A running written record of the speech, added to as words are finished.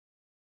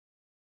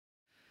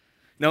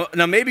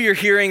Now, maybe you're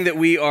hearing that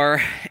we are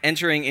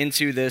entering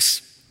into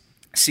this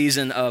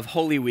season of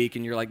Holy Week,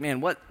 and you're like, man,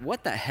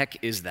 what the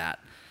heck is that?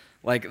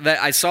 Like,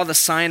 that, I saw the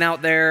sign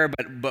out there,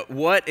 but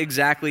what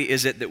exactly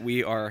is it that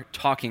we are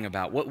talking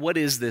about? What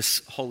is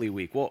this Holy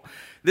Week? Well,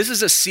 this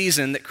is a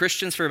season that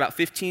Christians for about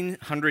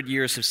 1,500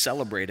 years have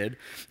celebrated,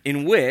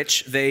 in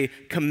which they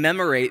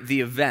commemorate the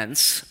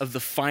events of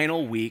the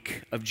final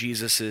week of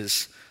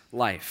Jesus'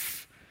 life.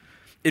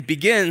 It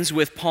begins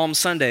with Palm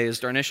Sunday, as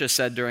Darnisha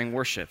said during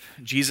worship.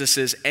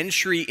 Jesus'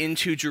 entry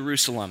into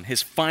Jerusalem,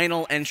 his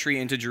final entry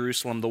into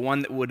Jerusalem, the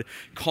one that would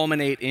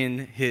culminate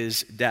in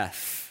his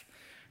death.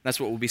 That's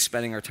what we'll be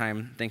spending our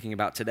time thinking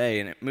about today.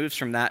 And it moves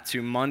from that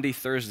to Maundy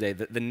Thursday,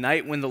 the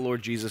night when the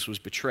Lord Jesus was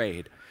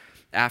betrayed,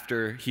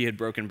 after he had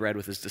broken bread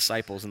with his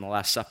disciples in the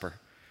Last Supper.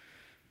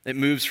 It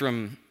moves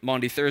from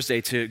Maundy Thursday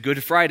to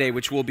Good Friday,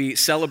 which we'll be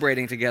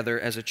celebrating together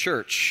as a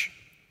church,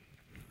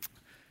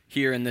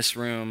 here in this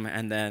room,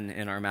 and then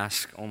in our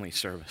mask-only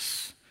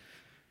service.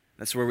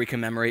 That's where we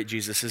commemorate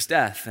Jesus'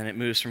 death, and it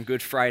moves from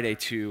Good Friday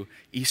to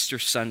Easter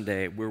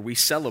Sunday, where we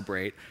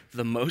celebrate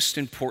the most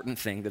important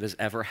thing that has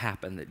ever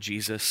happened, that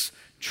Jesus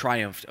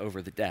triumphed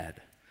over the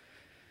dead.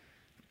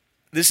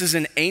 This is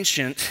an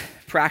ancient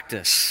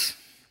practice.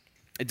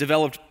 It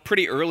developed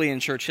pretty early in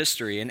church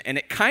history, and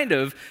it kind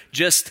of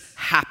just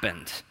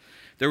happened.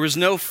 There was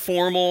no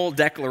formal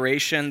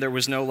declaration. There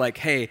was no like,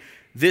 hey,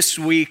 this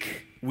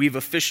week we've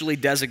officially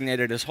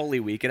designated as Holy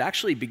Week. It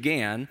actually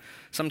began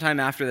sometime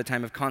after the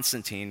time of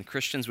Constantine.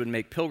 Christians would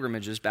make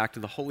pilgrimages back to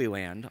the Holy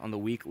Land on the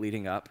week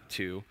leading up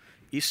to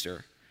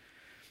Easter.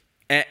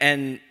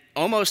 And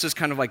almost as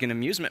kind of like an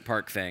amusement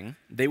park thing,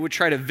 they would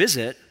try to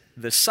visit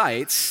the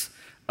sites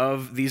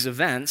of these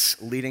events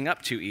leading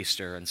up to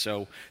Easter. And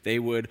so they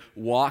would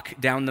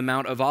walk down the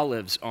Mount of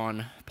Olives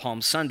on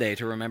Palm Sunday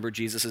to remember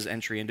Jesus'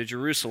 entry into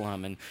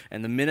Jerusalem.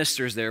 And the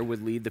ministers there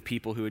would lead the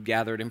people who had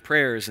gathered in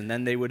prayers. And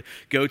then they would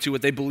go to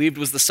what they believed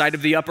was the site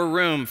of the upper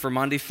room for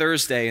Maundy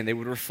Thursday. And they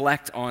would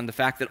reflect on the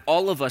fact that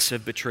all of us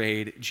have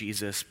betrayed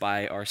Jesus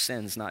by our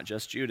sins, not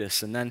just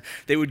Judas. And then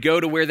they would go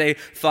to where they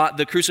thought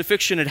the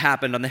crucifixion had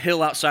happened on the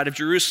hill outside of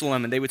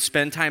Jerusalem. And they would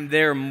spend time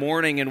there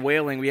mourning and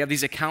wailing. We have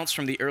these accounts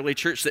from the early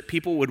church that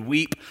people would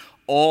weep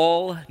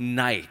all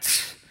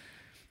night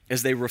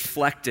as they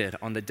reflected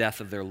on the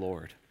death of their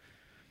Lord.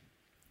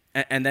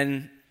 And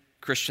then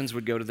Christians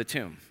would go to the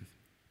tomb,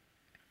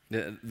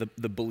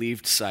 the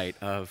believed site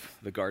of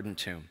the garden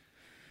tomb.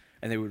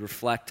 And they would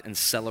reflect and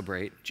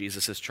celebrate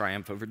Jesus'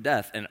 triumph over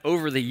death. And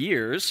over the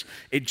years,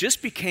 it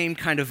just became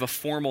kind of a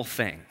formal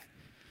thing.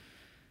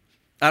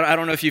 I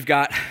don't know if you've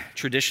got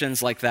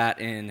traditions like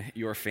that in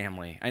your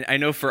family. I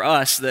know for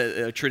us,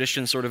 the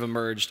tradition sort of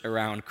emerged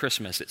around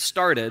Christmas. It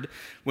started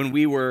when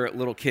we were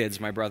little kids,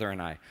 my brother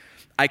and I.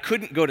 I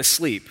couldn't go to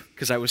sleep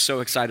because I was so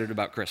excited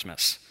about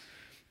Christmas.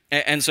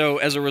 And so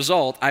as a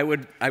result, I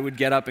would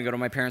get up and go to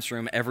my parents'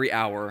 room every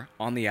hour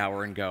on the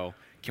hour and go,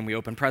 can we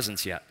open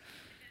presents yet?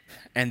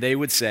 And they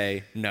would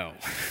say no.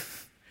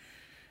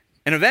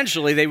 And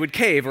eventually they would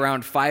cave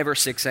around 5 or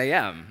 6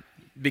 a.m.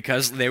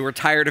 because they were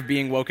tired of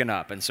being woken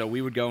up. And so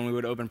we would go and we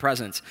would open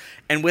presents.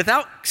 And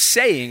without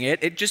saying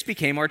it, it just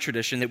became our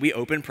tradition that we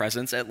open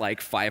presents at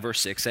like 5 or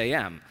 6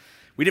 a.m.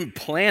 We didn't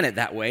plan it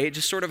that way. It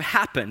just sort of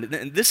happened.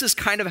 And this is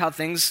kind of how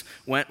things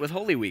went with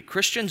Holy Week.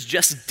 Christians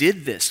just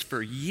did this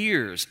for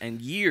years and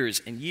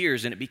years and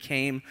years, and it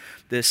became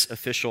this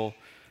official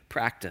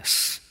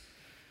practice.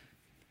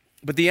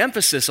 But the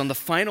emphasis on the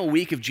final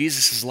week of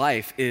Jesus'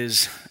 life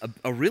is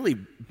a really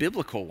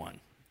biblical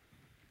one.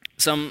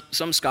 Some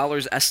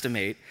scholars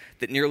estimate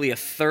that nearly a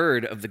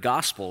third of the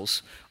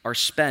Gospels are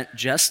spent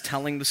just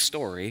telling the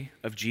story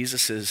of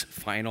Jesus'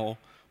 final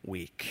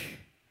week.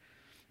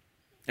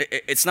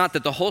 It's not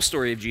that the whole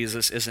story of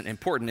Jesus isn't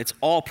important. It's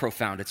all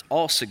profound. It's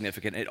all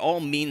significant. It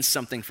all means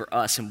something for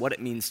us and what it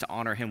means to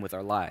honor him with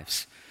our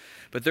lives.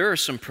 But there are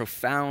some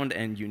profound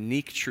and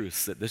unique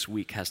truths that this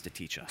week has to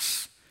teach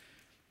us.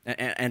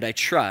 And I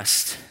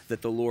trust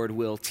that the Lord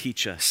will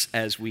teach us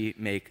as we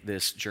make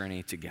this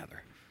journey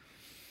together.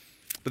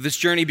 But this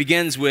journey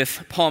begins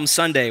with Palm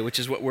Sunday, which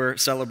is what we're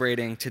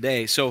celebrating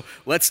today. So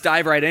let's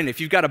dive right in. If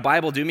you've got a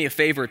Bible, do me a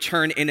favor,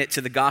 turn in it to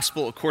the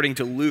Gospel according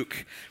to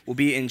Luke. We'll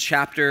be in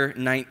chapter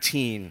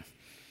 19,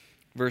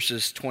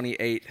 verses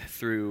 28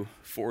 through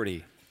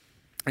 40.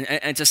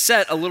 And to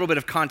set a little bit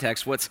of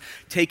context, what's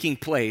taking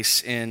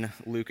place in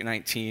Luke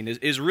 19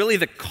 is really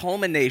the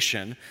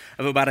culmination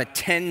of about a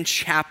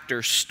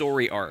 10-chapter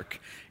story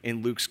arc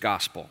in Luke's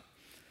Gospel.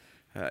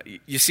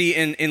 You see,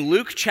 in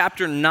Luke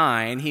chapter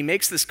 9, he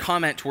makes this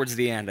comment towards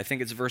the end. I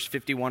think it's verse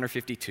 51 or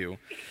 52.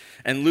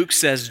 And Luke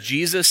says,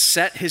 Jesus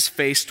set his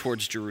face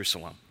towards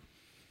Jerusalem.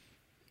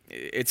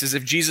 It's as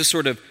if Jesus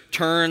sort of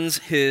turns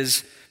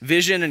his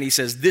vision and he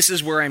says, this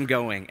is where I'm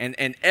going.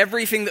 And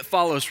everything that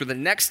follows for the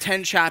next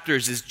 10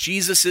 chapters is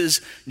Jesus'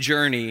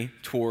 journey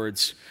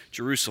towards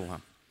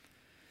Jerusalem.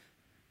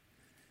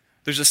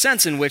 There's a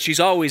sense in which he's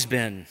always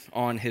been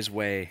on his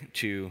way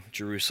to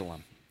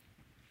Jerusalem.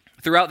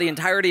 Throughout the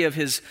entirety of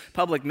his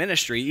public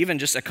ministry, even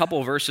just a couple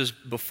of verses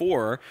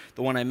before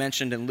the one I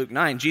mentioned in Luke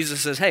 9,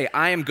 Jesus says, hey,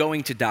 I am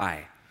going to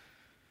die.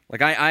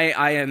 Like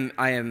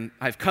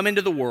I've come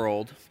into the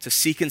world to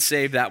seek and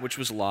save that which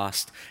was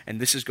lost,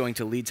 and this is going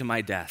to lead to my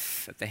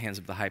death at the hands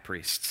of the high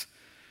priests.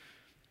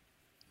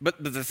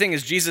 But the thing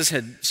is, Jesus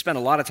had spent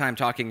a lot of time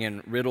talking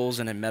in riddles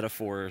and in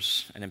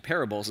metaphors and in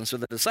parables, and so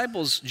the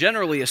disciples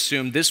generally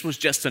assumed this was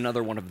just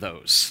another one of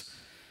those.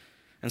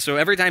 And so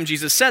every time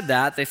Jesus said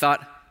that, they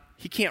thought,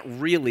 he can't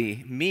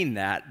really mean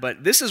that.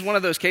 But this is one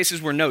of those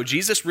cases where no,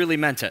 Jesus really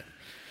meant it.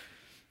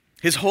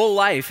 His whole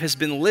life has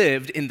been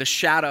lived in the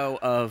shadow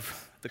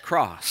of the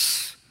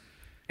cross.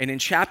 And in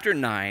chapter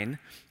 9,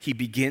 he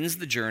begins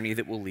the journey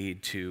that will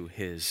lead to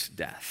his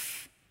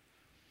death.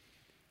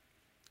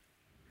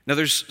 Now,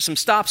 there's some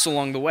stops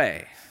along the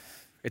way.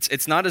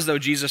 It's not as though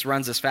Jesus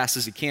runs as fast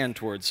as he can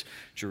towards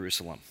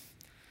Jerusalem.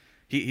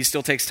 He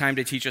still takes time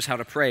to teach us how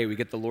to pray. We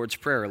get the Lord's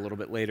Prayer a little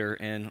bit later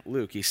in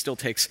Luke. He still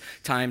takes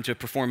time to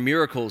perform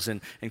miracles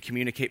and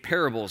communicate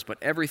parables, but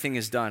everything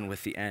is done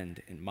with the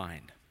end in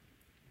mind.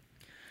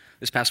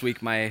 This past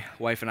week, my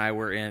wife and I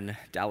were in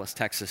Dallas,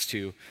 Texas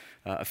to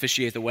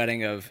officiate the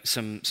wedding of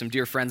some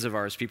dear friends of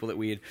ours, people that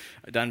we had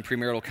done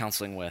premarital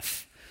counseling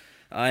with.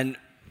 And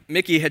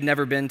Mickey had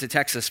never been to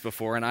Texas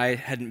before, and I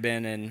hadn't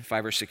been in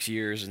 5 or 6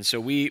 years. And so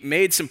we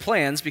made some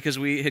plans because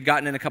we had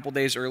gotten in a couple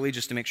days early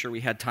just to make sure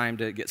we had time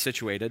to get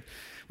situated.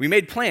 We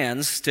made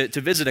plans to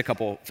visit a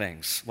couple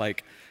things.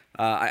 Like,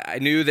 I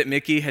knew that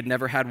Mickey had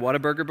never had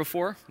Whataburger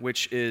before,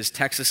 which is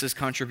Texas's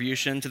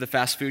contribution to the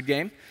fast food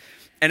game.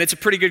 And it's a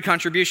pretty good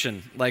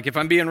contribution. Like, if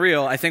I'm being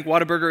real, I think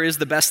Whataburger is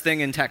the best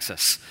thing in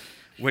Texas,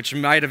 which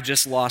might have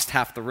just lost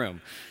half the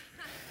room.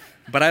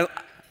 But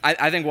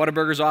I think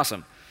Whataburger's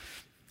awesome.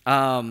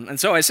 And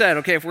so I said,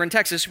 okay, if we're in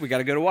Texas, we got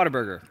to go to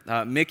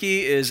Whataburger.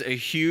 Mickey is a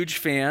huge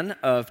fan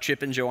of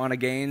Chip and Joanna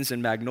Gaines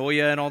and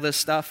Magnolia and all this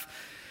stuff.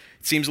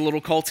 It seems a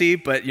little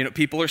culty, but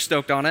people are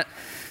stoked on it.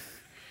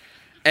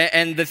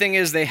 And the thing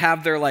is, they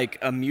have their like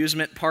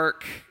amusement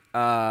park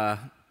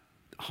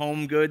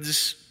home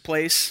goods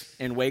place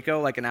in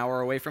Waco, like an hour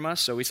away from us.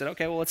 So we said,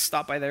 okay, well, let's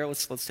stop by there.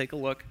 Let's take a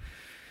look.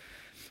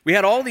 We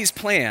had all these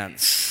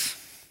plans,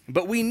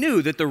 but we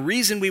knew that the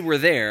reason we were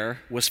there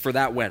was for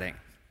that wedding.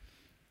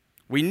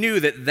 We knew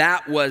that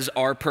that was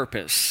our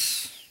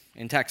purpose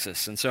in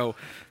Texas. And so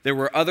there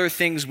were other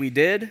things we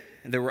did,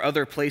 and there were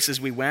other places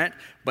we went,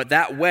 but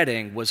that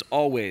wedding was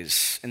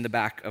always in the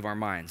back of our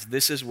minds.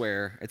 This is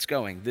where it's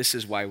going. This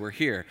is why we're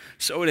here.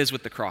 So it is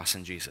with the cross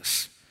in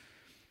Jesus.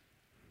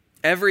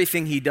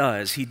 Everything he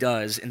does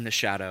in the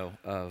shadow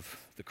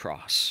of the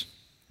cross.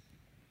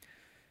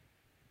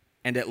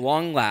 And at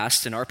long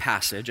last, in our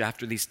passage,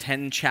 after these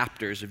 10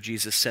 chapters of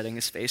Jesus setting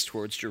his face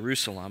towards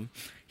Jerusalem,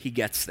 he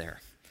gets there.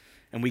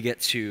 And we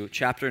get to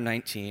chapter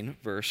 19,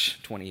 verse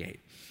 28.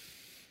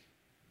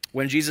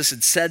 When Jesus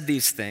had said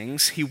these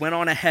things, he went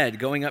on ahead,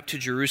 going up to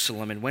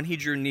Jerusalem. And when he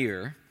drew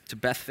near to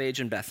Bethphage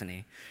and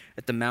Bethany,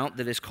 at the mount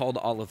that is called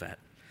Olivet,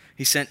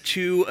 he sent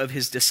 2 of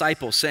his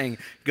disciples, saying,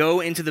 "Go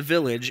into the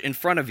village in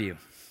front of you,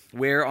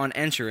 where on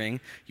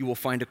entering you will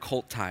find a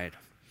colt tied,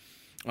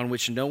 on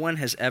which no one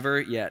has ever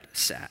yet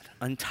sat.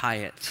 Untie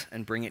it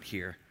and bring it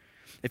here.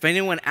 If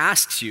anyone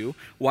asks you,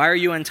 'Why are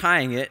you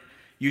untying it?'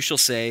 you shall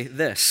say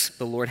this,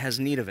 'The Lord has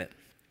need of it.'"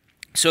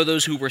 So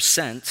those who were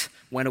sent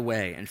went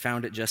away and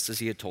found it just as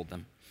he had told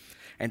them.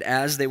 And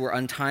as they were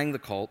untying the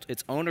colt,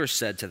 its owners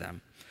said to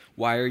them,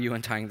 "Why are you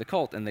untying the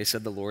colt?" And they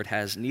said, "The Lord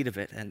has need of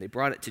it." And they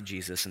brought it to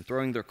Jesus, and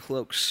throwing their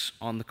cloaks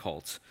on the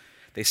colt,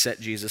 they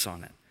set Jesus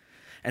on it.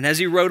 And as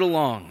he rode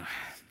along,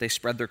 they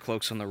spread their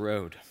cloaks on the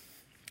road.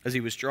 As he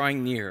was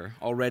drawing near,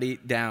 already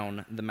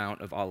down the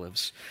Mount of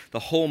Olives, the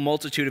whole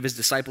multitude of his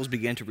disciples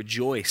began to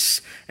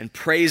rejoice and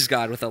praise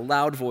God with a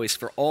loud voice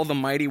for all the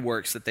mighty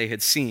works that they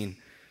had seen,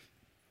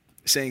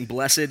 saying,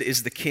 "Blessed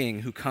is the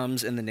King who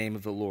comes in the name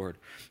of the Lord.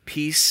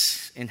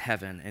 Peace in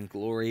heaven and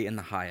glory in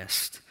the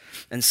highest."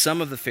 And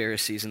some of the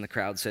Pharisees in the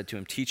crowd said to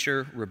him,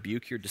 "Teacher,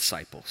 rebuke your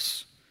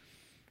disciples."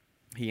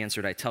 He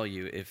answered, "I tell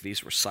you, if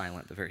these were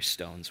silent, the very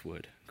stones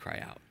would cry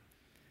out."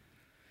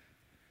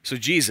 So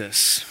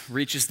Jesus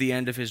reaches the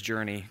end of his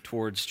journey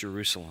towards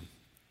Jerusalem.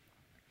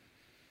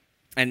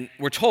 And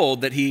we're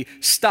told that he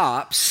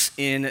stops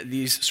in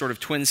these sort of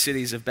twin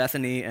cities of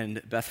Bethany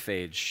and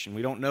Bethphage. And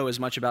we don't know as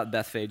much about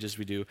Bethphage as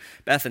we do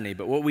Bethany.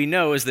 But what we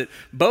know is that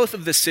both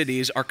of the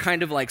cities are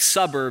kind of like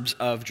suburbs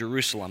of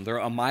Jerusalem. They're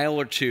a mile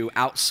or 2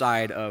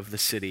 outside of the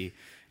city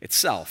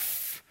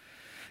itself.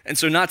 And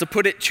so not to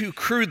put it too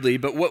crudely,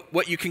 but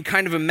what you can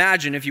kind of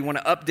imagine if you want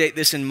to update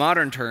this in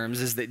modern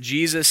terms is that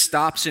Jesus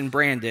stops in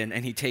Brandon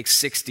and he takes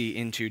 60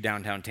 into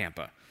downtown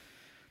Tampa.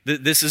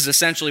 This is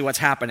essentially what's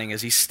happening,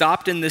 is he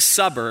stopped in this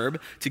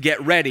suburb to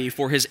get ready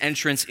for his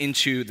entrance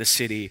into the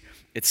city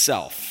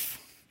itself.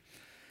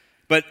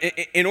 But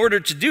in order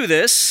to do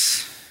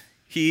this,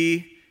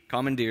 he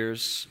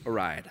commandeers a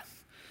ride.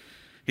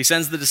 He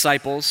sends the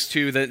disciples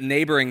to the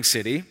neighboring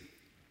city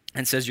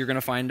and says, "You're going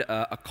to find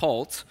a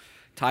colt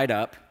tied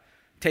up,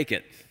 take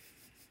it.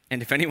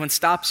 And if anyone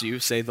stops you,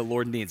 say, 'The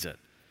Lord needs it.'"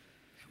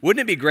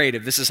 Wouldn't it be great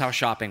if this is how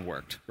shopping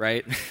worked,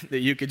 right? That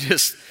you could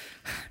just,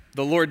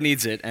 the Lord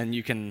needs it, and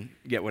you can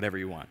get whatever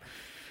you want.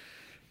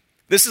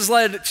 This has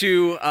led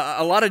to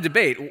a lot of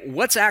debate.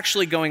 What's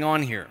actually going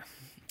on here?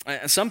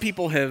 Some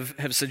people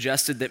have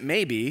suggested that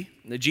maybe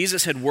that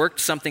Jesus had worked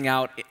something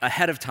out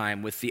ahead of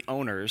time with the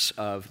owners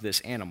of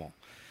this animal.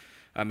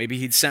 Maybe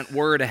he'd sent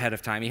word ahead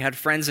of time. He had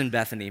friends in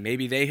Bethany.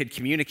 Maybe they had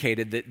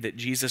communicated that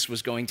Jesus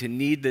was going to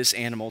need this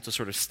animal to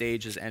sort of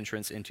stage his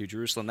entrance into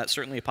Jerusalem. That's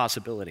certainly a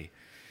possibility.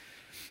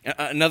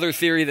 Another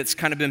theory that's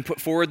kind of been put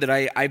forward that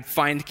I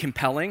find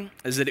compelling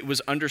is that it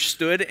was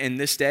understood in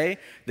this day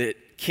that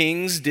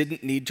kings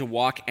didn't need to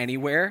walk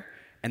anywhere,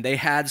 and they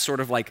had sort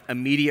of like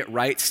immediate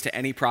rights to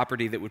any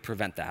property that would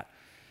prevent that.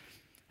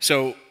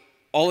 So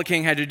all a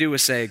king had to do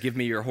was say, "Give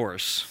me your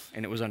horse,"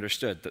 and it was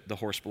understood that the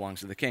horse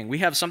belongs to the king. We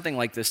have something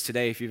like this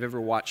today. If you've ever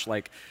watched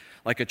like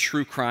a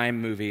true crime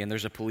movie and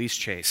there's a police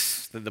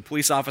chase, the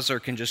police officer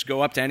can just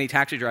go up to any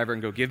taxi driver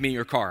and go, "Give me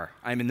your car.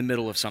 I'm in the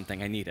middle of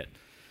something. I need it."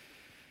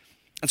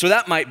 And so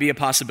that might be a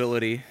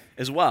possibility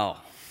as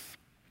well.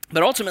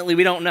 But ultimately,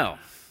 we don't know.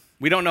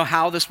 We don't know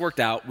how this worked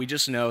out. We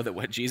just know that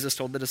what Jesus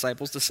told the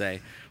disciples to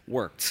say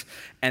worked.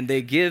 And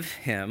they give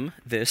him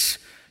this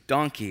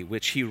donkey,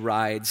 which he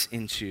rides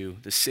into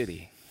the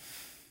city.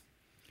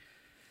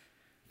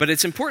 But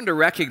it's important to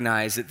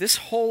recognize that this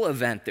whole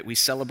event that we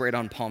celebrate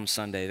on Palm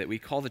Sunday, that we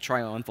call the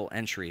triumphal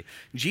entry,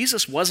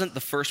 Jesus wasn't the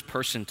first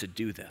person to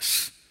do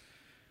this.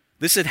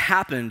 This had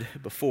happened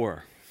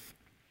before.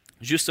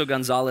 Justo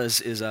Gonzalez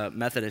is a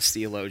Methodist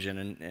theologian,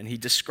 and he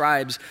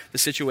describes the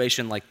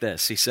situation like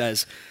this. He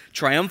says,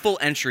 triumphal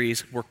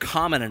entries were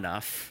common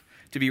enough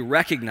to be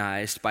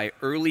recognized by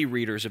early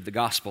readers of the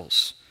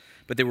Gospels,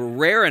 but they were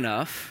rare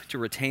enough to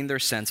retain their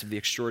sense of the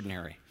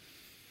extraordinary.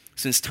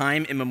 Since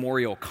time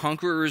immemorial,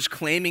 conquerors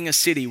claiming a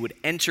city would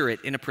enter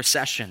it in a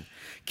procession.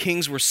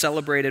 Kings were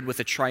celebrated with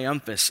a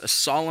triumphus, a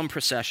solemn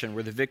procession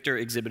where the victor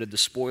exhibited the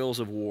spoils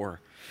of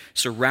war,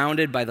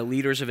 surrounded by the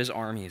leaders of his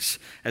armies,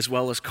 as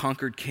well as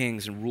conquered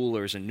kings and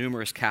rulers and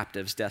numerous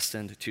captives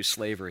destined to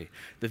slavery.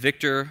 The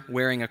victor,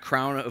 wearing a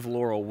crown of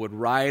laurel, would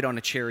ride on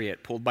a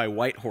chariot pulled by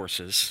white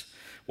horses,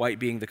 white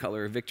being the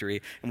color of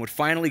victory, and would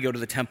finally go to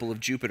the temple of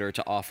Jupiter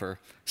to offer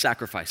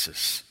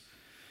sacrifices.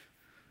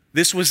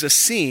 This was a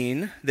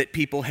scene that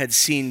people had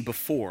seen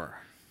before.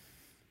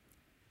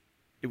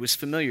 It was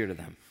familiar to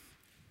them.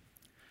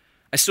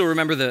 I still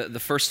remember the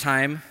first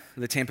time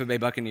the Tampa Bay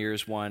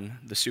Buccaneers won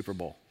the Super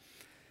Bowl.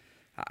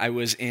 I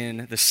was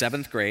in the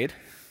 7th grade,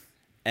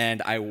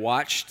 and I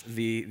watched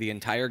the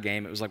entire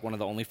game. It was like one of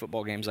the only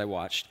football games I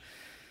watched.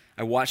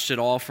 I watched it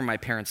all from my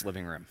parents'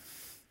 living room.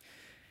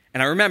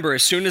 And I remember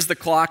as soon as the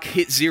clock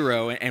hit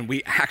 0 and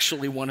we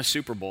actually won a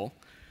Super Bowl,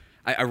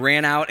 I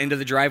ran out into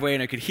the driveway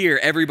and I could hear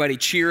everybody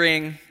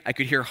cheering. I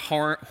could hear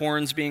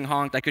horns being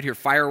honked. I could hear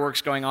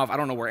fireworks going off. I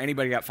don't know where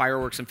anybody got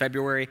fireworks in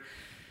February.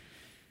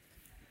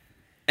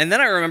 And then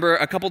I remember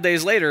a couple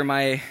days later,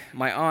 my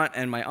aunt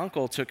and my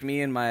uncle took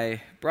me and my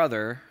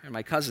brother and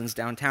my cousins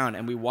downtown,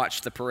 and we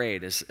watched the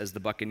parade as the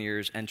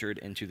Buccaneers entered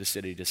into the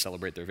city to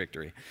celebrate their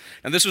victory.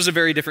 Now, this was a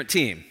very different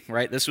team,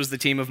 right? This was the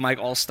team of Mike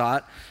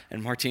Allstott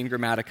and Martin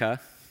Gramatica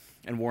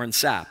and Warren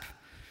Sapp.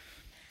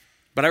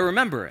 But I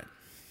remember it.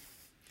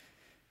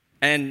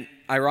 And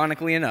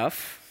ironically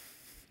enough,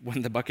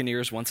 when the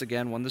Buccaneers once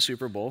again won the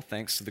Super Bowl,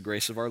 thanks to the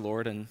grace of our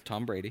Lord and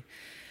Tom Brady,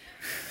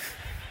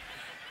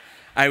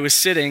 I was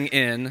sitting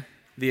in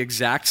the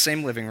exact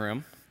same living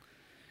room.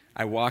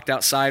 I walked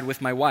outside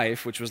with my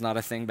wife, which was not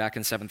a thing back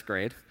in 7th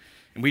grade,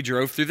 and we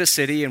drove through the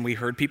city and we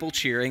heard people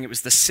cheering. It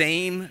was the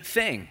same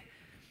thing.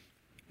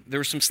 There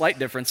were some slight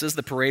differences.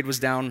 The parade was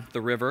down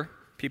the river.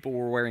 People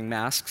were wearing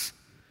masks.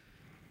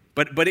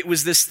 But it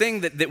was this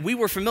thing that we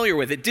were familiar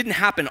with. It didn't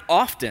happen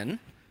often,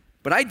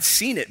 but I'd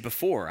seen it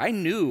before. I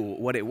knew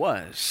what it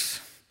was.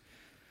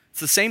 It's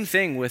the same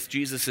thing with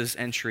Jesus'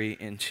 entry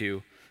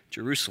into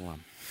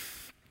Jerusalem.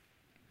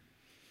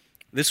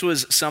 This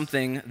was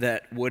something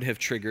that would have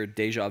triggered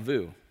deja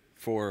vu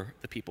for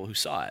the people who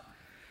saw it.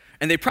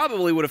 And they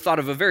probably would have thought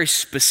of a very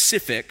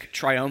specific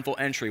triumphal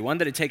entry, one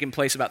that had taken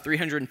place about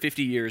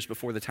 350 years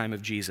before the time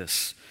of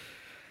Jesus.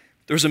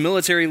 There was a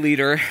military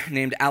leader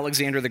named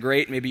Alexander the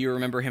Great. Maybe you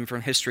remember him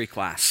from history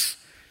class.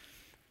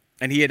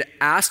 And he had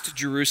asked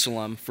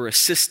Jerusalem for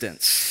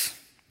assistance,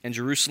 and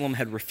Jerusalem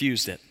had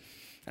refused it.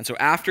 And so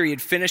after he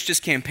had finished his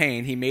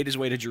campaign, he made his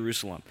way to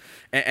Jerusalem.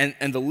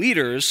 And the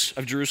leaders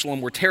of Jerusalem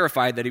were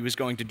terrified that he was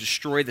going to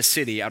destroy the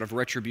city out of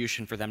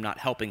retribution for them not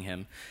helping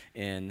him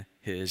in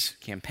his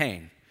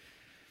campaign.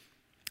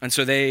 And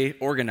so they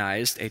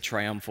organized a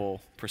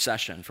triumphal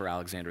procession for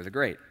Alexander the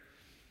Great.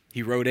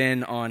 He rode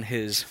in on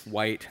his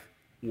white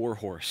war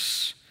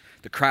horse.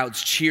 The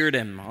crowds cheered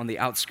him on the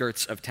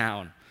outskirts of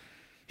town.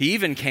 He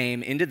even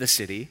came into the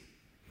city,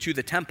 to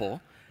the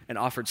temple, and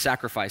offered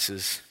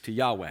sacrifices to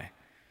Yahweh.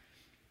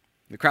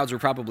 The crowds were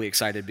probably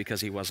excited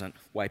because he wasn't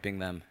wiping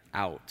them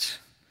out.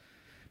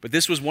 But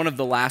this was one of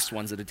the last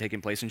ones that had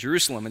taken place in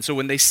Jerusalem. And so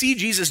when they see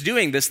Jesus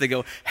doing this, they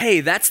go, hey,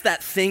 that's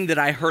that thing that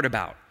I heard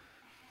about.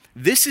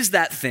 This is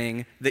that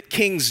thing that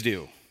kings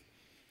do.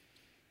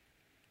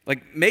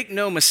 Like, make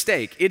no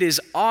mistake, it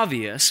is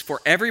obvious for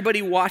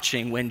everybody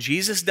watching when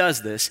Jesus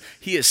does this,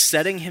 he is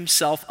setting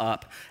himself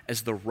up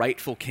as the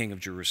rightful king of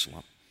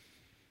Jerusalem.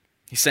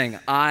 He's saying,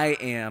 I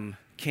am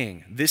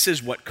king. This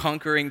is what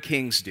conquering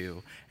kings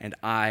do, and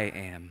I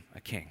am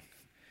a king.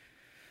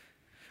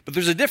 But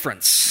there's a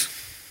difference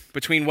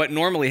between what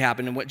normally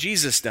happened and what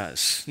Jesus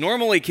does.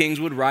 Normally, kings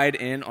would ride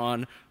in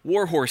on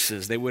war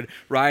horses. They would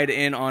ride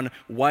in on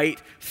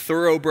white,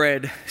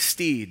 thoroughbred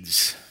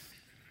steeds.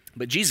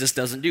 But Jesus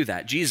doesn't do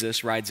that.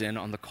 Jesus rides in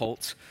on the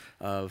colt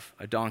of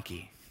a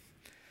donkey.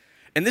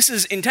 And this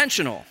is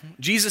intentional.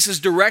 Jesus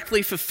is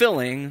directly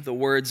fulfilling the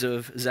words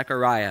of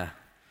Zechariah,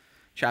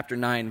 chapter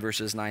 9,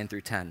 verses 9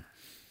 through 10.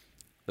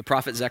 The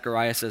prophet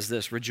Zechariah says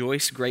this,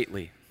 "Rejoice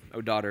greatly, O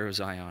daughter of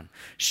Zion.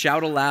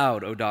 Shout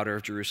aloud, O daughter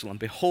of Jerusalem.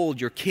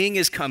 Behold, your king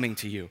is coming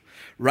to you.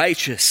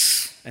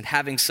 Righteous and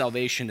having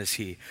salvation is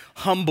he.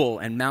 Humble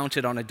and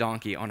mounted on a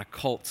donkey, on a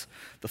colt,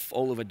 the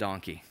foal of a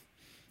donkey.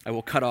 I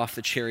will cut off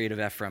the chariot of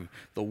Ephraim,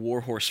 the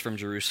war horse from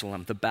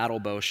Jerusalem. The battle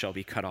bow shall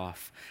be cut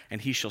off,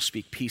 and he shall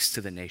speak peace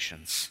to the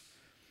nations.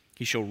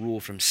 He shall rule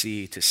from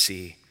sea to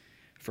sea,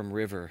 from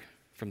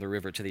the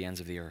river to the ends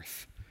of the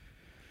earth."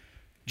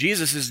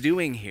 Jesus is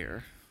doing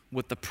here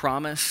what the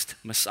promised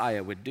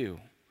Messiah would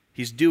do.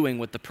 He's doing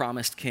what the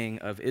promised king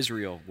of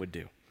Israel would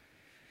do.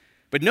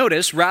 But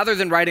notice, rather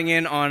than riding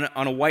in on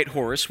a white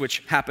horse,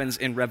 which happens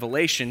in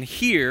Revelation,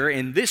 here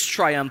in this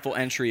triumphal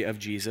entry of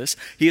Jesus,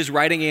 he is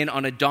riding in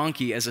on a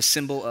donkey as a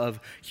symbol of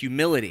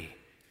humility.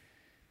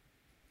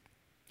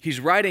 He's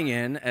riding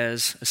in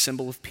as a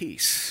symbol of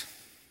peace.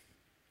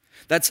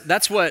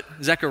 That's what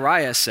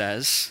Zechariah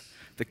says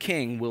the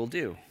king will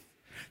do.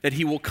 That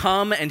he will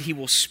come and he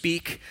will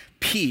speak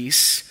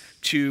peace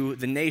to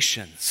the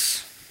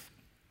nations.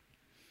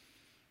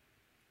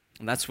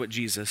 And that's what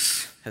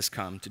Jesus has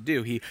come to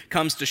do. He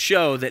comes to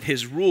show that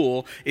his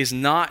rule is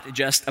not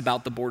just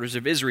about the borders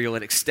of Israel.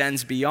 It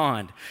extends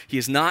beyond. He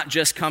has not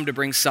just come to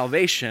bring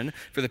salvation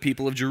for the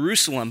people of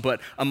Jerusalem,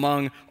 but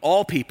among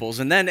all peoples.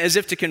 And then, as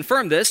if to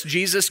confirm this,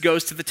 Jesus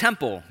goes to the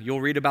temple.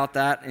 You'll read about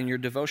that in your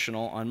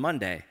devotional on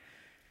Monday.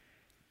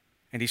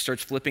 And he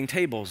starts flipping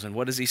tables. And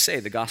what does he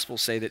say? The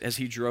Gospels say that as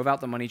he drove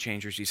out the money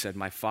changers, he said,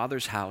 "My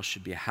Father's house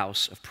should be a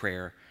house of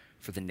prayer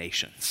for the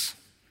nations."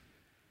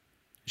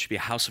 It should be a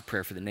house of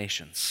prayer for the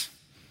nations.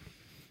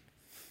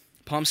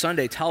 Palm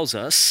Sunday tells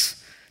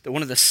us that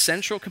one of the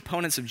central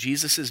components of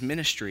Jesus'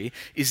 ministry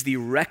is the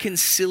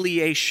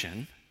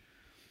reconciliation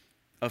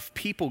of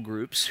people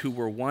groups who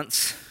were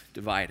once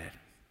divided.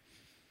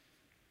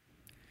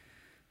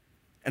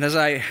 And as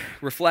I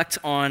reflect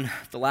on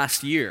the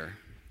last year,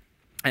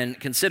 and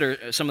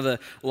consider some of the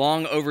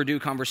long overdue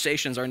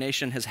conversations our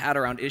nation has had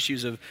around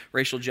issues of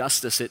racial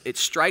justice, it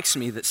strikes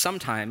me that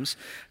sometimes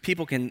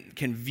people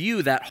can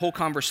view that whole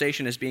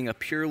conversation as being a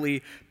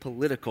purely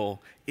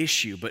political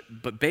issue.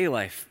 But Bay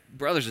Life,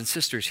 brothers and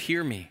sisters,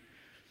 hear me.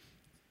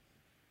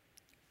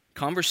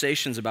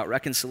 Conversations about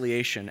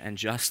reconciliation and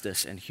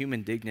justice and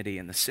human dignity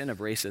and the sin of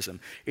racism,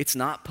 it's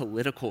not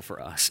political for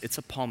us. It's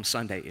a Palm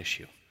Sunday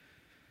issue.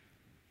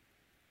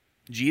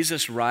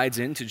 Jesus rides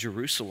into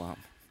Jerusalem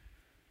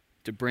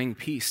to bring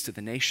peace to the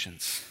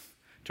nations,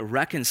 to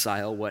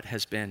reconcile what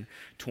has been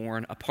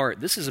torn apart.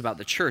 This is about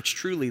the church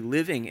truly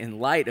living in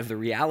light of the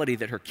reality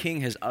that her king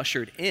has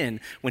ushered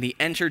in when he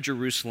entered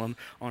Jerusalem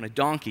on a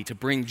donkey, to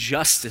bring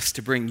justice,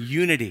 to bring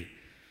unity,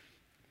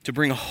 to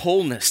bring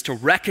wholeness, to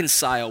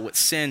reconcile what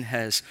sin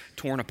has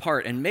torn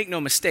apart. And make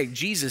no mistake,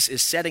 Jesus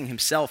is setting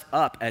himself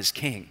up as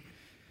king.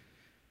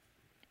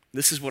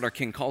 This is what our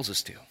king calls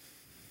us to.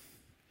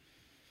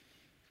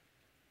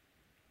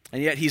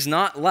 And yet he's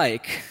not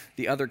like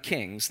the other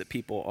kings that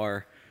people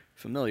are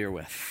familiar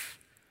with.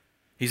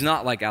 He's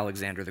not like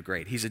Alexander the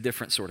Great. He's a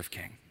different sort of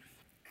king.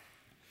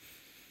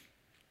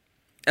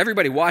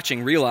 Everybody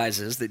watching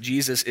realizes that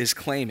Jesus is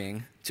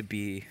claiming to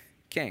be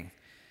king.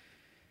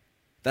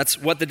 That's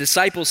what the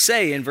disciples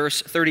say in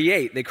verse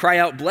 38. They cry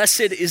out,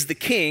 "Blessed is the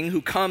King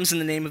who comes in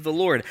the name of the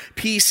Lord.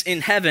 Peace in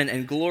heaven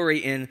and glory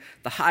in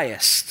the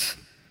highest."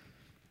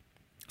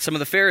 Some of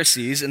the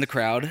Pharisees in the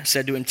crowd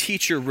said to him,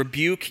 "Teacher,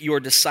 rebuke your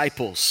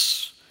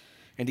disciples."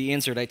 And he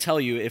answered, "I tell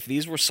you, if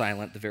these were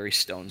silent, the very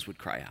stones would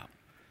cry out."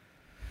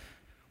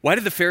 Why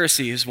did the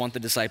Pharisees want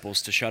the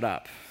disciples to shut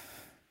up?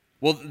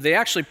 Well, they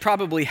actually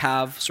probably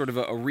have sort of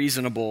a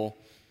reasonable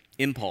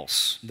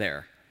impulse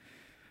there.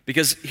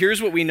 Because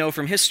here's what we know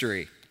from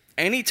history.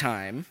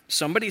 Anytime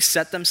somebody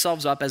set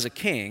themselves up as a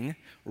king,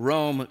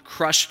 Rome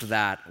crushed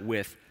that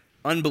with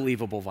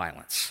unbelievable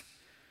violence.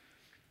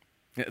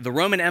 The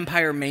Roman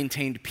Empire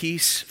maintained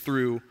peace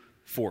through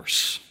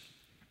force.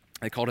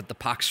 They called it the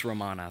Pax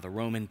Romana, the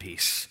Roman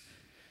peace.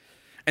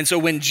 And so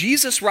when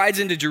Jesus rides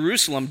into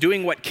Jerusalem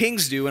doing what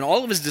kings do, and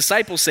all of his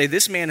disciples say,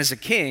 "This man is a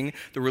king,"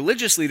 the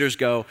religious leaders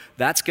go,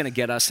 "That's going to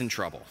get us in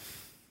trouble.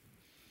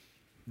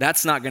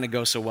 That's not going to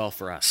go so well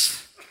for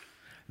us.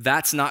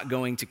 That's not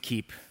going to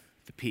keep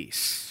the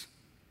peace."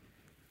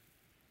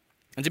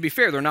 And to be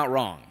fair, they're not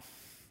wrong.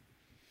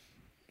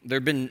 There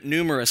have been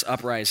numerous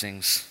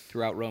uprisings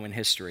throughout Roman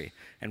history,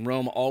 and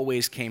Rome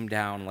always came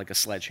down like a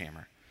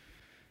sledgehammer.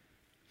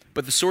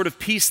 But the sort of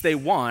peace they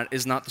want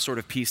is not the sort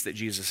of peace that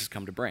Jesus has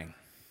come to bring.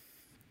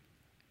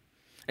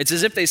 It's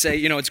as if they say,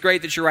 it's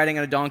great that you're riding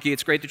on a donkey.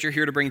 It's great that you're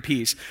here to bring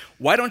peace.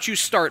 Why don't you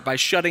start by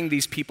shutting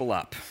these people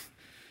up?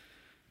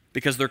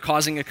 Because they're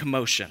causing a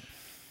commotion.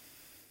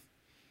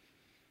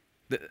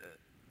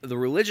 The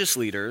religious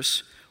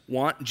leaders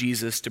want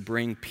Jesus to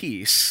bring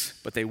peace,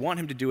 but they want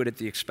him to do it at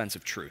the expense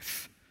of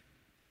truth.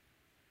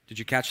 Did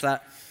you catch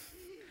that?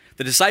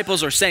 The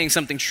disciples are saying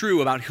something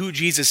true about who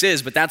Jesus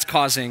is, but that's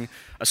causing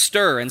a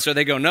stir. And so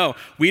they go, no,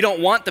 we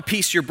don't want the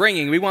peace you're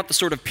bringing. We want the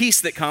sort of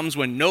peace that comes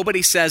when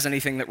nobody says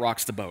anything that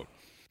rocks the boat.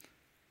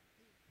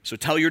 So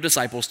tell your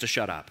disciples to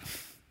shut up.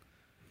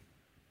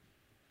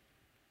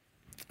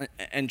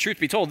 And truth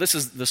be told, this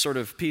is the sort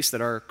of peace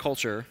that our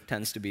culture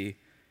tends to be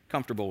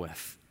comfortable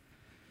with.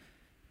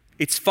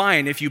 It's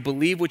fine if you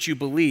believe what you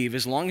believe,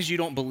 as long as you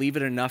don't believe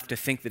it enough to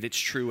think that it's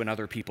true and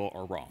other people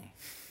are wrong.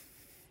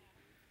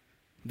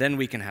 Then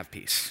we can have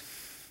peace.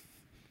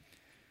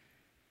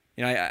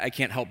 I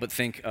can't help but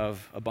think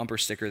of a bumper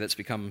sticker that's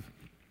become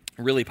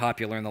really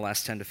popular in the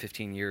last 10 to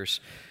 15 years.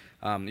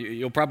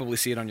 You'll probably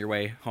see it on your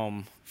way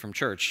home from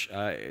church.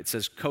 It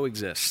says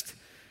coexist.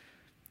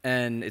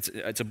 And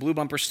it's a blue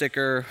bumper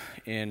sticker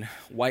in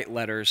white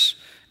letters.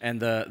 And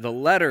the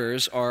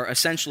letters are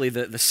essentially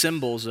the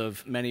symbols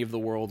of many of the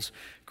world's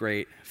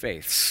great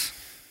faiths.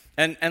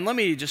 And let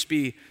me just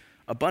be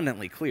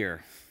abundantly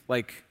clear.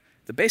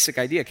 The basic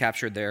idea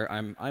captured there,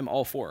 I'm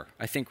all for.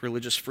 I think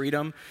religious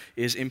freedom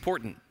is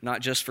important, not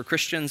just for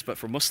Christians, but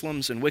for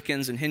Muslims and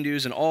Wiccans and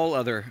Hindus and all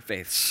other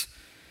faiths.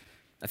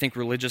 I think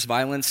religious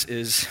violence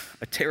is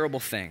a terrible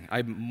thing.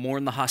 I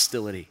mourn the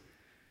hostility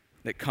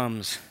that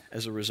comes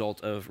as a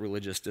result of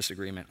religious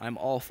disagreement. I'm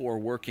all for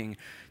working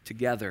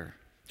together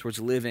towards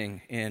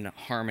living in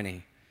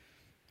harmony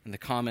and the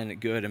common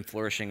good and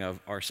flourishing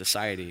of our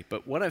society.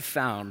 But what I've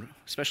found,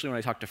 especially when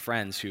I talk to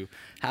friends who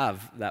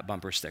have that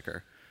bumper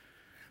sticker,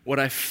 what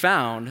I've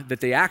found that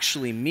they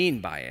actually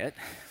mean by it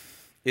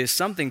is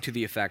something to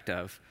the effect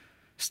of,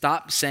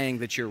 stop saying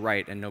that you're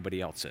right and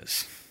nobody else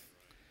is.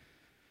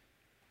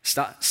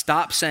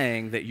 Stop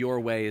saying that your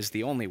way is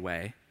the only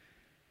way.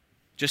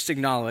 Just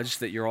acknowledge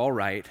that you're all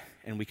right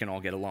and we can all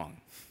get along.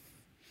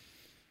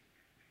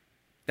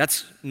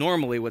 That's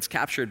normally what's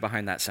captured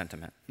behind that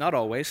sentiment. Not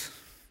always,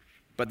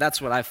 but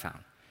that's what I've found.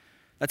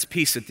 That's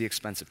peace at the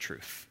expense of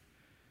truth.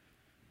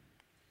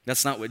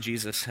 That's not what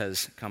Jesus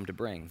has come to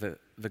bring.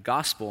 The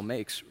gospel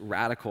makes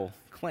radical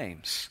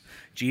claims.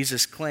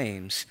 Jesus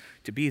claims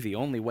to be the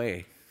only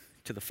way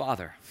to the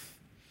Father.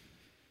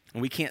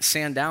 And we can't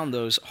sand down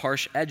those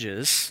harsh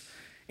edges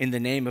in the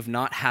name of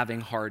not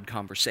having hard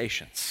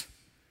conversations.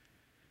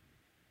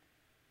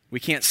 We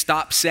can't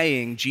stop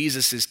saying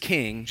Jesus is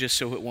king just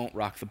so it won't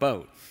rock the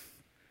boat.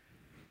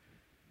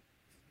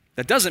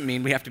 That doesn't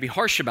mean we have to be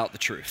harsh about the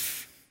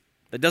truth.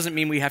 That doesn't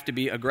mean we have to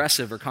be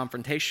aggressive or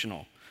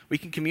confrontational. We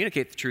can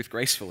communicate the truth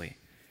gracefully.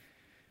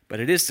 But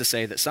it is to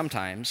say that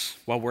sometimes,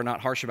 while we're not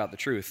harsh about the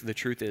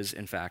truth is,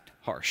 in fact,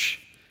 harsh.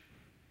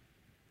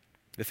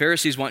 The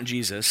Pharisees want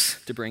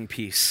Jesus to bring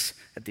peace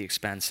at the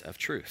expense of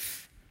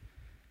truth.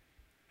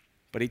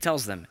 But he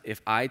tells them,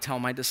 if I tell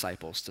my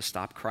disciples to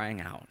stop crying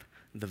out,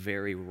 the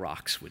very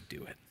rocks would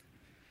do it.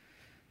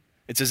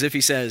 It's as if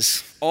he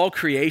says, all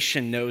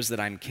creation knows that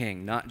I'm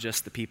king, not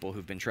just the people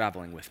who've been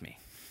traveling with me.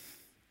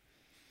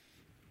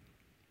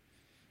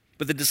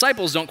 But the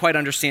disciples don't quite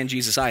understand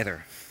Jesus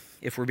either,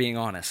 if we're being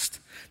honest.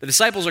 The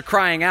disciples are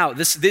crying out,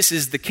 this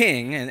is the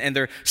king, and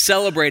they're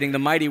celebrating the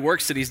mighty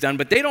works that he's done,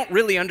 but they don't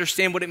really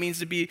understand what it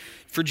means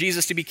for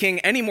Jesus to be king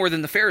any more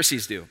than the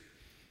Pharisees do.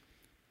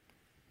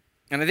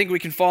 And I think we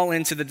can fall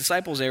into the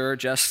disciples' error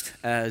just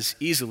as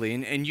easily,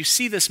 and you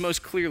see this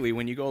most clearly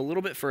when you go a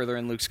little bit further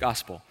in Luke's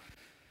gospel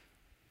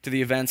to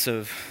the events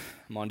of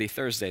Maundy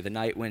Thursday, the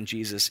night when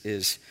Jesus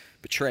is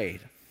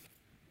betrayed.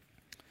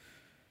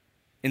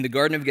 In the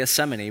Garden of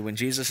Gethsemane, when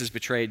Jesus is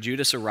betrayed,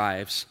 Judas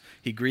arrives.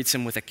 He greets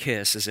him with a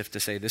kiss as if to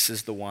say, this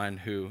is the one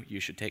who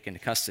you should take into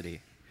custody.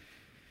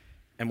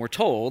 And we're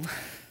told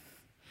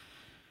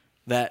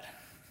that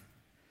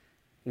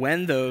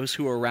when those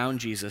who were around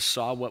Jesus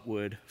saw what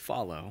would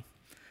follow,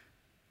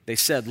 they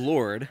said,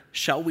 Lord,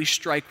 shall we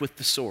strike with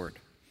the sword?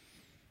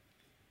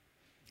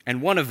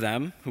 And one of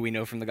them, who we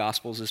know from the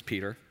Gospels is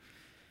Peter,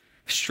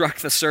 struck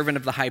the servant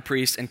of the high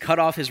priest and cut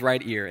off his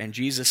right ear. And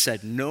Jesus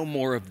said, no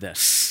more of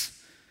this.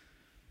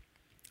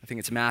 I think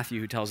it's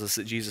Matthew who tells us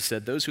that Jesus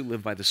said, those who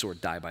live by the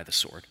sword die by the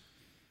sword.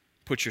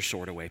 Put your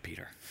sword away,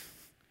 Peter.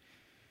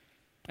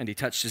 And he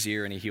touched his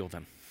ear and he healed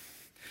him.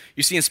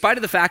 You see, in spite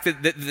of the fact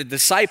that the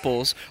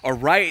disciples are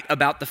right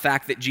about the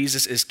fact that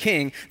Jesus is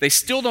king, they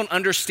still don't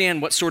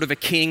understand what sort of a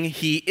king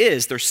he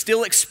is. They're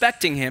still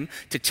expecting him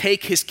to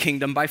take his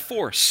kingdom by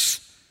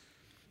force.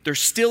 They're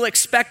still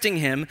expecting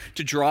him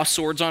to draw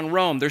swords on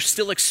Rome. They're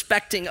still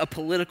expecting a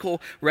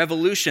political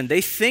revolution. They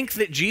think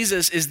that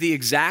Jesus is the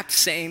exact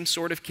same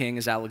sort of king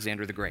as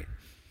Alexander the Great.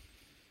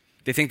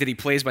 They think that he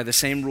plays by the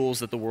same rules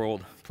that the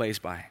world plays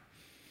by.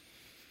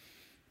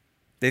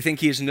 They think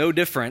he is no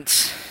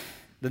different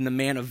than the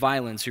man of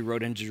violence who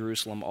rode into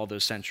Jerusalem all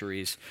those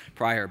centuries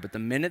prior. But the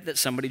minute that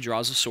somebody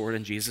draws a sword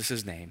in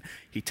Jesus' name,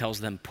 he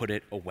tells them, put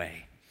it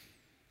away.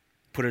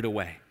 Put it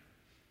away.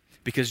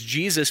 Because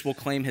Jesus will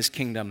claim his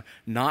kingdom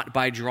not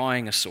by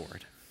drawing a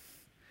sword,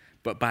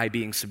 but by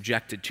being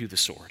subjected to the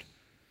sword.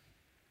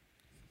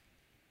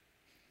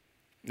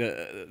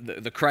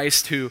 The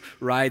Christ who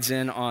rides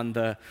in on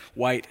the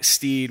white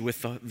steed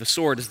with the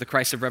sword is the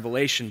Christ of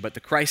Revelation, but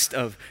the Christ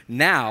of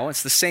now,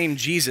 it's the same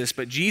Jesus,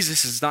 but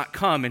Jesus has not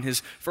come in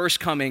his first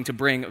coming to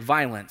bring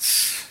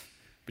violence,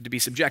 but to be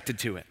subjected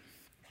to it.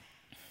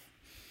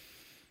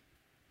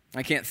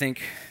 I can't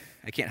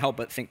help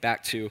but think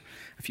back to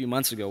a few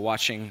months ago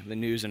watching the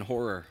news in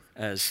horror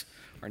as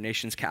our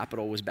nation's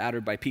capital was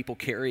battered by people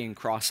carrying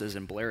crosses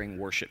and blaring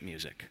worship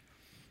music.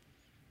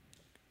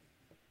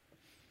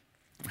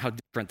 How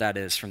different that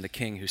is from the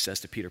king who says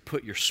to Peter,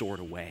 put your sword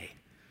away.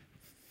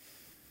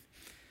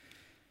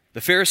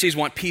 The Pharisees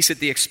want peace at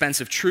the expense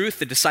of truth.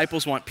 The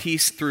disciples want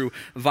peace through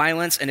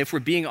violence. And if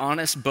we're being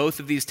honest, both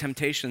of these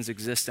temptations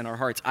exist in our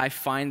hearts. I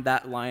find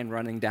that line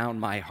running down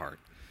my heart.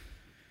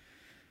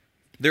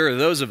 There are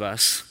those of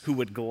us who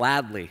would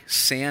gladly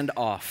sand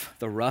off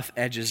the rough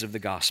edges of the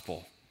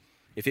gospel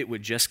if it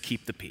would just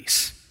keep the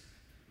peace.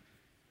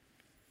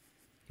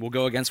 We'll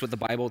go against what the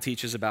Bible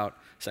teaches about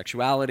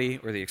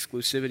sexuality or the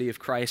exclusivity of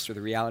Christ or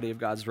the reality of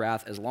God's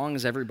wrath as long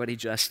as everybody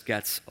just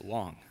gets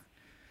along.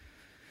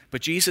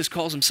 But Jesus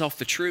calls himself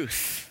the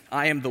truth.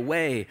 I am the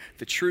way,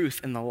 the truth,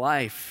 and the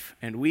life.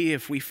 And we,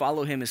 if we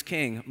follow him as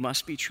king,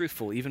 must be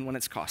truthful even when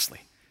it's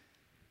costly.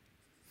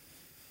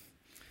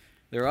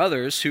 There are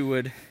others who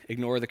would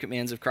ignore the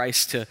commands of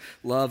Christ to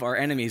love our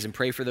enemies and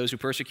pray for those who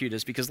persecute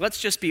us because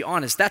let's just be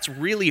honest, that's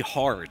really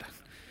hard.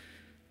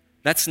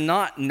 That's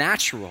not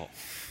natural.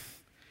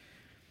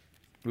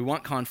 We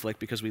want conflict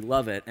because we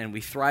love it and we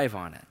thrive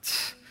on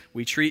it.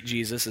 We treat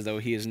Jesus as though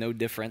he is no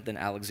different than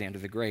Alexander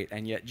the Great,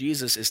 and yet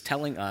Jesus is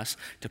telling us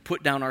to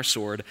put down our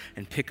sword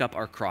and pick up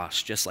our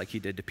cross, just like he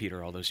did to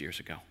Peter all those years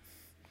ago.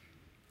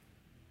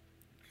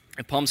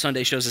 If Palm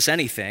Sunday shows us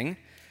anything,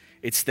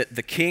 it's that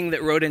the king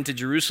that rode into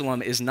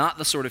Jerusalem is not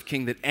the sort of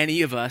king that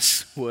any of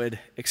us would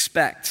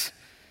expect.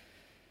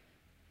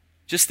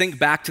 Just think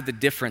back to the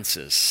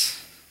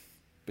differences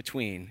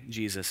between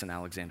Jesus and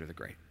Alexander the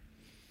Great.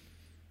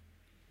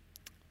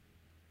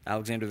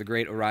 Alexander the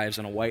Great arrives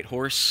on a white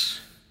horse,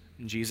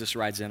 and Jesus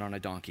rides in on a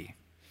donkey.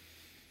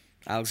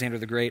 Alexander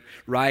the Great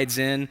rides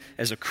in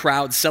as a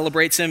crowd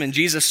celebrates him, and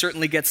Jesus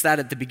certainly gets that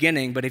at the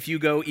beginning, but if you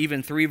go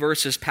even 3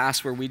 verses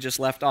past where we just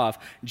left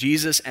off,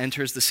 Jesus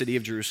enters the city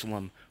of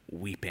Jerusalem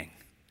weeping.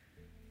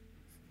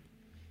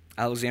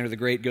 Alexander the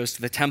Great goes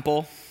to the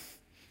temple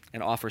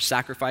and offers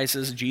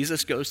sacrifices.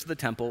 Jesus goes to the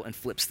temple and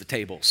flips the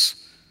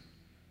tables.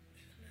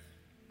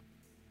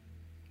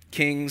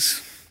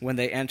 Kings, when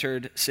they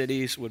entered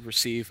cities, would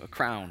receive a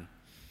crown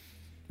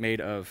made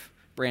of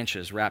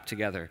branches wrapped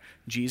together.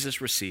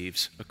 Jesus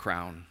receives a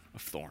crown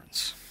of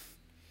thorns.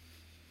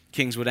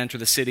 Kings would enter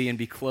the city and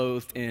be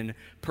clothed in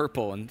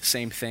purple, and the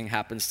same thing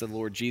happens to the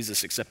Lord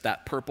Jesus, except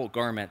that purple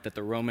garment that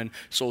the Roman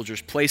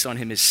soldiers place on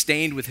him is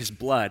stained with his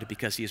blood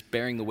because he is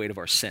bearing the weight of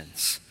our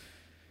sins.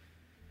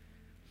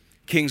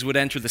 Kings would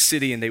enter the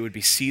city and they would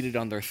be seated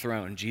on their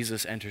throne.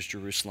 Jesus enters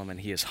Jerusalem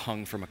and he is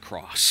hung from a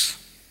cross.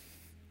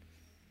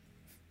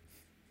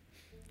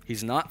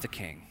 He's not the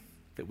king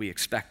that we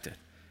expected.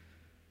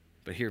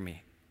 But hear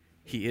me,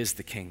 he is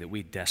the king that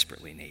we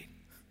desperately need.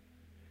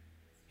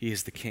 He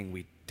is the king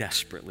we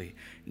desperately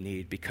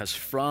need because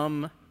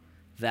from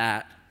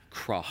that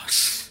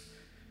cross,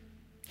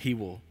 he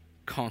will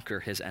conquer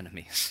his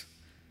enemies.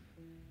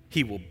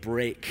 He will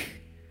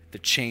break the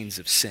chains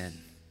of sin.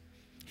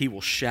 He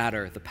will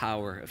shatter the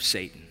power of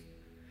Satan.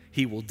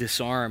 He will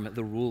disarm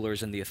the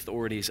rulers and the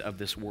authorities of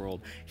this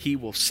world. He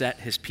will set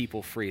his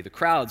people free. The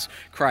crowds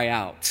cry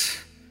out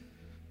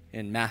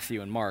in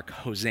Matthew and Mark,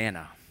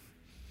 Hosanna.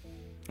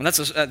 And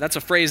that's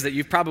a phrase that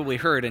you've probably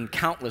heard in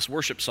countless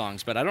worship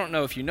songs, but I don't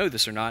know if you know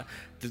this or not.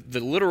 The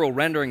literal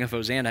rendering of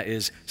Hosanna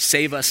is,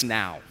 save us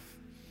now.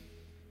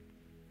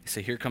 You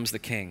say, here comes the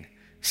king,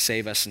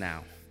 save us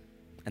now.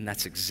 And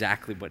that's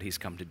exactly what he's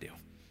come to do.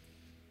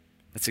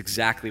 That's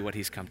exactly what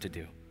he's come to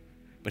do.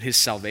 But his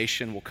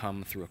salvation will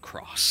come through a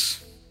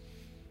cross.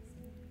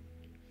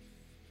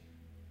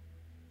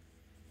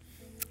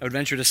 I would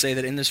venture to say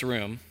that in this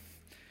room,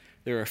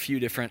 there are a few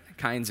different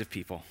kinds of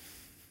people.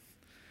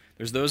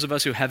 There's those of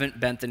us who haven't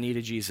bent the knee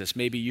to Jesus.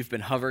 Maybe you've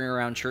been hovering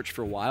around church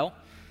for a while.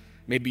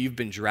 Maybe you've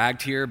been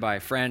dragged here by a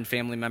friend,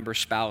 family member,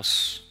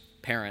 spouse,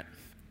 parent,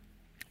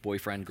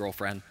 boyfriend,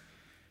 girlfriend,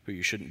 who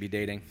you shouldn't be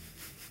dating.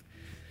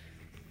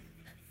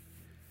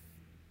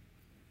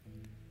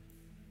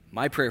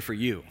 My prayer for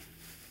you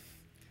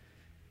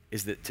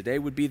is that today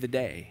would be the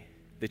day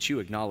that you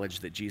acknowledge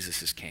that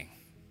Jesus is king.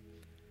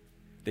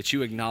 That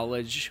you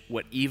acknowledge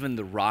what even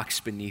the rocks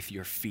beneath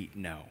your feet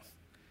know.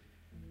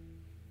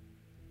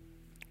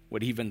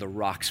 What even the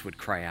rocks would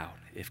cry out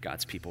if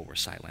God's people were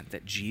silent.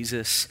 That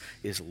Jesus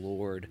is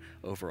Lord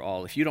over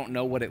all. If you don't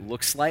know what it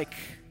looks like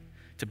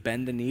to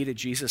bend the knee to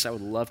Jesus, I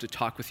would love to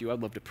talk with you.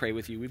 I'd love to pray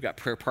with you. We've got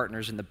prayer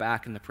partners in the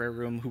back in the prayer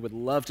room who would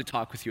love to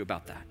talk with you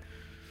about that.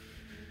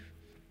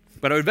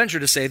 But I would venture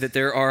to say that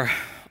there are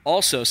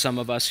also some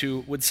of us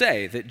who would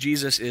say that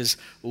Jesus is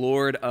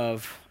Lord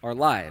of our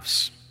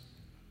lives.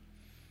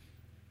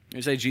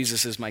 You say,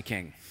 Jesus is my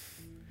king.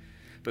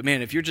 But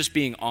man, if you're just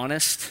being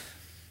honest,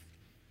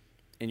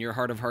 in your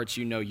heart of hearts,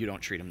 you know you don't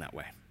treat him that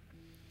way.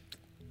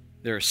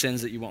 There are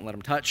sins that you won't let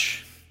him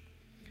touch.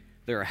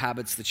 There are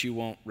habits that you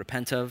won't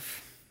repent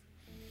of.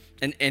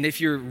 And if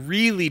you're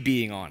really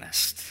being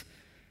honest,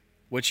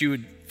 what you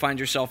would find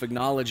yourself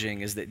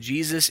acknowledging is that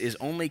Jesus is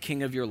only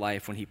king of your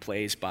life when he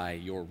plays by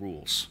your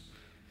rules.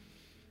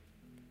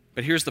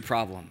 But here's the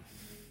problem.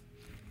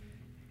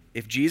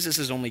 If Jesus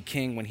is only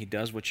king when he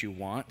does what you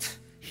want,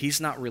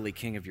 he's not really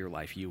king of your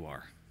life, you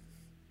are.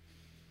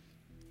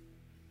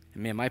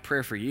 And man, my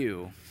prayer for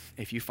you,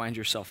 if you find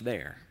yourself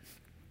there,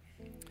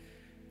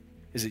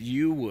 is that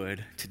you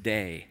would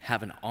today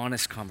have an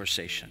honest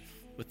conversation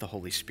with the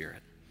Holy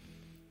Spirit,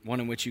 one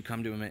in which you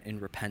come to him in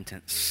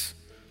repentance.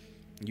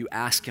 You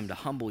ask him to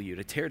humble you,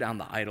 to tear down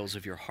the idols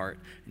of your heart,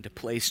 and to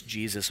place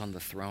Jesus on the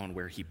throne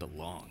where he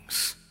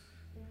belongs.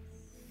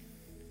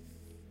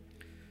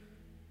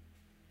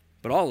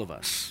 But all of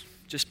us,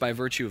 just by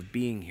virtue of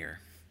being here,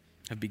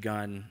 have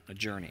begun a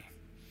journey,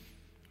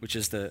 which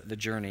is the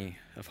journey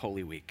of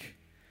Holy Week.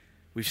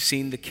 We've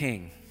seen the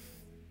King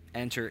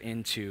enter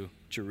into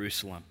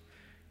Jerusalem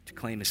to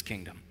claim his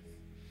kingdom.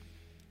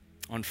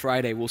 On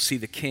Friday, we'll see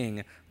the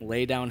King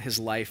lay down his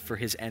life for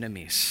his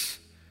enemies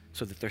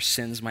so that their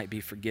sins might be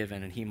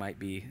forgiven and he might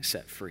be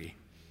set free.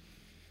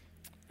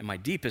 And my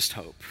deepest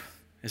hope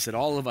is that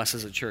all of us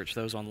as a church,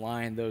 those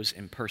online, those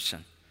in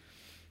person,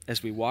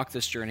 as we walk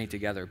this journey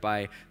together,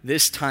 by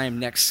this time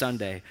next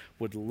Sunday,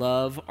 would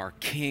love our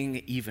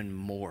King even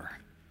more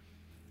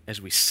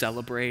as we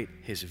celebrate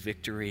his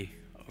victory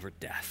over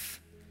death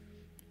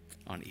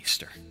on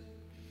Easter.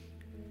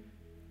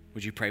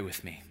 Would you pray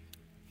with me?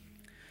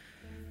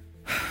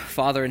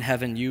 Father in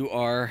heaven, you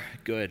are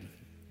good.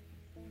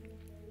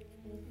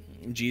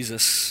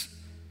 Jesus,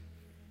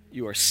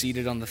 you are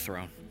seated on the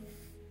throne.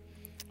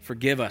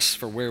 Forgive us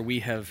for where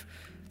we have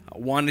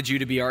wanted you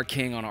to be our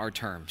king on our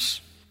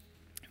terms.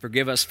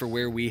 Forgive us for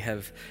where we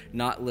have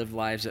not lived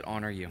lives that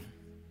honor you.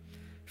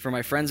 For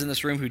my friends in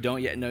this room who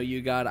don't yet know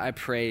you, God, I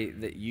pray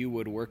that you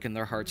would work in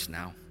their hearts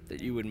now,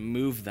 that you would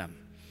move them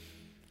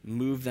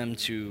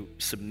to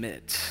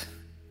submit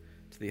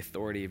to the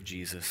authority of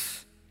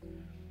Jesus.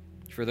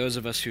 For those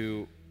of us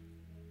who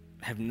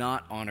have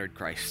not honored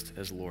Christ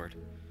as Lord,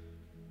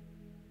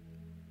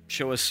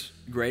 show us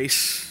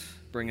grace,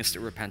 bring us to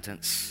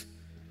repentance,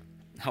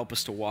 help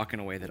us to walk in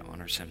a way that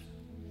honors him.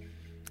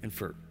 And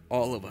for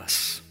all of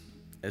us,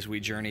 as we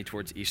journey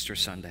towards Easter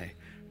Sunday,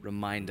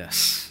 remind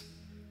us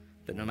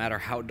that no matter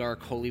how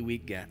dark Holy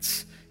Week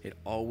gets, it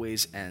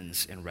always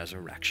ends in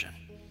resurrection.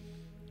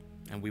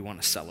 And we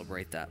want to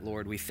celebrate that.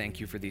 Lord, we thank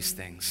you for these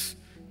things.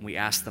 We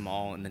ask them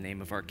all in the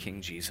name of our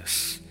King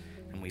Jesus.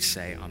 And we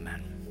say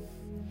amen.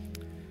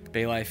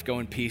 Bay Life, go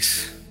in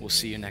peace. We'll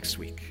see you next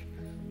week.